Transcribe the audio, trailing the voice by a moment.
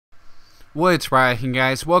What's rocking,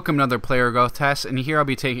 guys? Welcome to another player growth test, and here I'll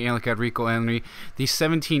be taking a look at Rico, the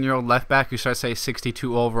 17-year-old left back who starts at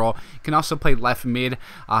 62 overall. He can also play left mid.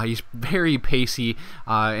 He's very pacey,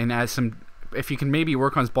 and has some. If you can maybe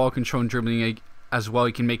work on his ball control and dribbling as well,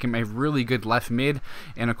 you can make him a really good left mid.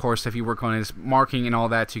 And of course, if you work on his marking and all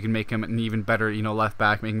that, you can make him an even better, left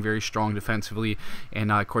back, making him very strong defensively,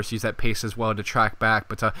 and of course use that pace as well to track back.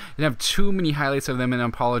 But I didn't have too many highlights of them, and I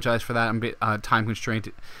apologize for that. I'm a bit time constrained.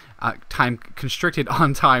 Time constricted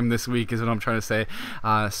on time this week is what I'm trying to say.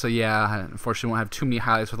 So yeah, unfortunately won't have too many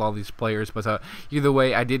highlights with all these players, but either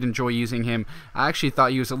way, I did enjoy using him. I actually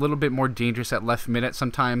thought he was a little bit more dangerous at left mid.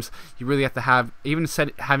 Sometimes you really have to have, even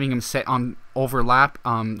having him set on overlap,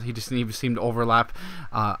 he just didn't even seem to overlap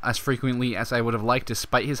as frequently as I would have liked,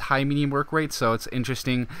 despite his high medium work rate. So it's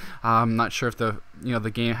interesting. I'm not sure if the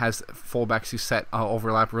game has fullbacks who set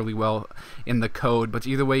overlap really well in the code, but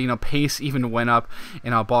either way, pace even went up,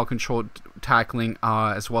 and ball control, tackling,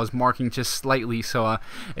 as well as marking just slightly. So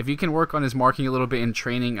if you can work on his marking a little bit in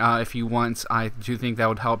training, if you want, I do think that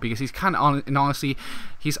would help, because he's kind of and honestly,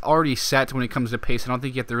 he's already set when it comes to pace. I don't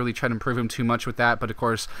think you have to really try to improve him too much with that, but of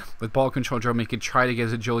course with ball control dribbling, you could try to get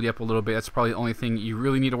his agility up a little bit. That's probably the only thing you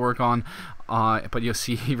really need to work on. But you'll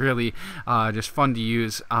see he really just fun to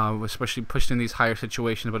use, especially pushed in these higher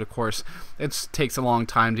situations. But of course, it takes a long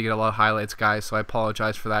time to get a lot of highlights, guys, so I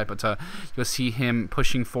apologize for that. But you'll see him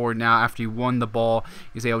pushing forward now. After he won the ball,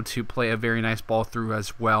 he's able to play a very nice ball through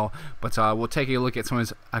as well. But we'll take a look at some of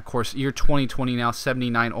his, of course, year 2020 now,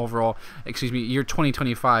 79 overall. Excuse me, year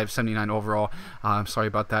 2025, 79 overall. Sorry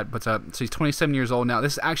about that. But so he's 27 years old now.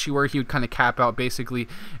 This is actually where he would kind of cap out. Basically,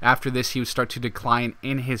 after this, he would start to decline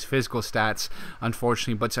in his physical stats,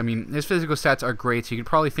 unfortunately. But I mean, his physical stats are great, so you could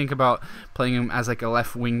probably think about playing him as like a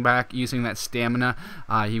left wing back, using that stamina.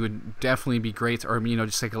 He would definitely be great, or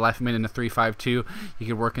just like a left mid in a 3-5-2. You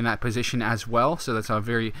could work in that position as well, so that's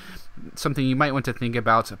a something you might want to think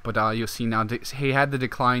about. But you'll see now he had the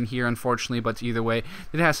decline here, unfortunately, but either way,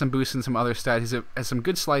 it has some boosts in some other stats. He has some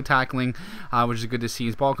good slide tackling, which is good to see.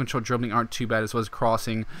 His ball control, dribbling aren't too bad, as well as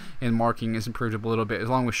crossing and marking is improved a little bit,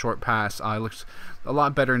 along with short pass. It looks a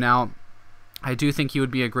lot better now. I do think he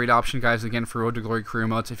would be a great option, guys, again, for Road to Glory career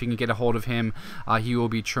modes. If you can get a hold of him, he will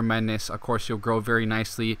be tremendous. Of course, he'll grow very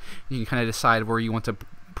nicely. You can kind of decide where you want to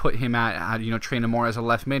put him at, train him more as a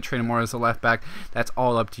left mid, train him more as a left back. That's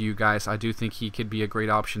all up to you guys. I do think he could be a great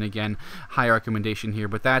option. Again, high recommendation here.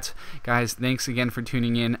 But that's, guys, thanks again for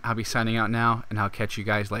tuning in. I'll be signing out now, and I'll catch you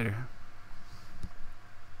guys later.